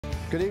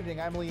Good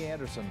evening, I'm Lee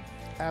Anderson.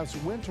 As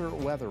winter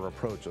weather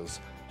approaches,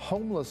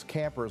 homeless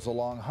campers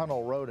along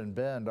Hunnell Road in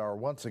Bend are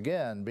once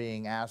again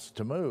being asked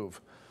to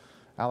move.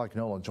 Alec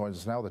Nolan joins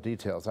us now with the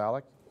details.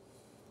 Alec?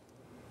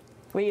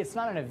 Lee, it's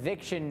not an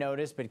eviction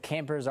notice, but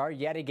campers are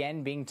yet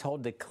again being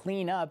told to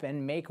clean up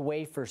and make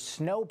way for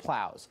snow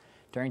plows.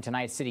 During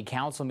tonight's city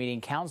council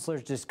meeting,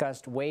 councilors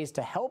discussed ways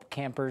to help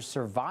campers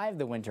survive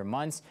the winter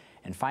months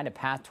and find a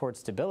path towards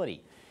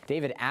stability.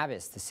 David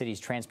Abbas, the city's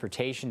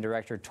transportation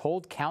director,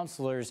 told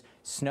councilors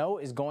snow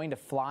is going to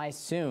fly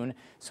soon,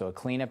 so a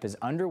cleanup is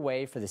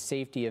underway for the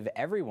safety of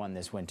everyone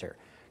this winter.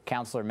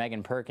 Councilor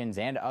Megan Perkins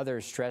and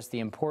others stressed the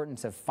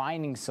importance of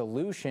finding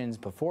solutions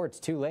before it's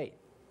too late.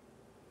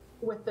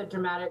 With the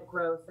dramatic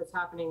growth that's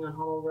happening on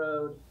Hunnell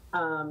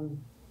Road,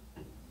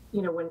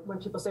 you know, when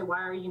people say,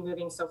 why are you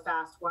moving so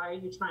fast? Why are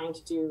you trying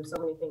to do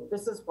so many things?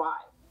 This is why.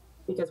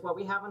 Because what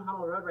we have on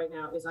Hunnell Road right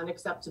now is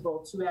unacceptable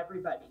to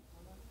everybody.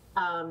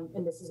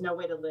 And this is no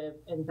way to live.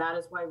 And that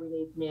is why we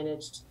need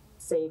managed,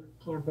 safe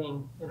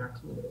camping in our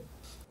community.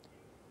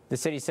 The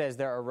city says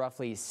there are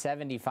roughly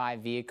 75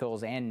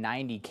 vehicles and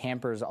 90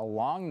 campers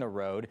along the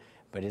road,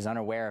 but is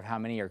unaware of how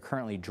many are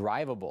currently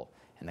drivable.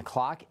 And the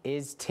clock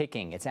is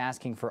ticking. It's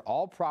asking for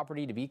all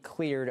property to be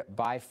cleared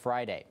by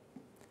Friday.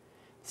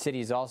 The city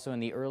is also in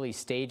the early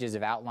stages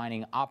of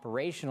outlining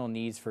operational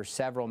needs for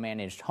several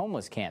managed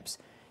homeless camps.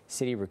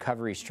 City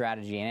Recovery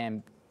Strategy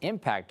and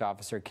Impact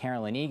Officer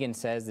Carolyn Egan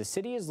says the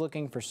city is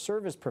looking for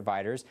service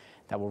providers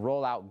that will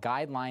roll out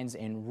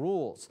guidelines and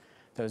rules.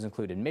 Those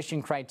include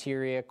admission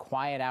criteria,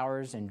 quiet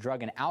hours, and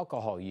drug and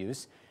alcohol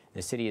use.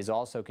 The city is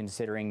also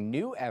considering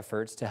new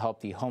efforts to help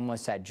the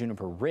homeless at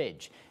Juniper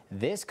Ridge.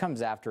 This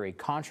comes after a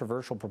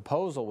controversial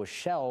proposal was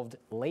shelved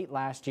late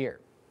last year.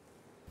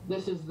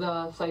 This is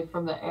the site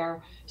from the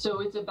air.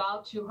 So it's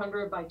about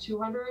 200 by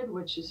 200,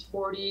 which is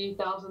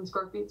 40,000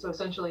 square feet, so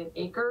essentially an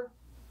acre.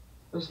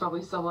 There's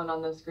probably someone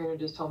on the screen who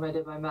just told me I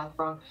did my math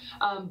wrong.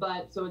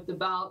 But so it's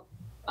about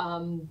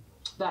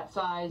that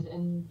size,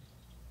 and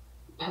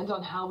depends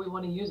on how we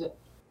want to use it.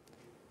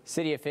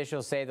 City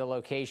officials say the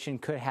location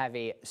could have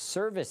a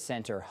service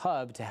center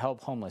hub to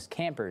help homeless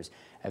campers.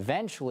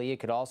 Eventually, it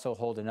could also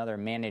hold another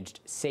managed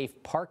safe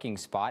parking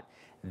spot.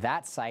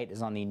 That site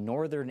is on the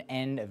northern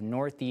end of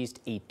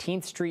Northeast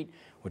 18th Street,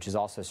 which is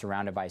also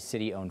surrounded by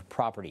city-owned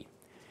property.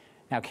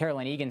 Now,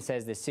 Carolyn Egan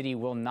says the city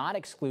will not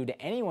exclude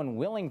anyone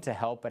willing to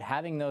help, but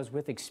having those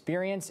with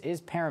experience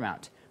is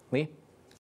paramount. Lee?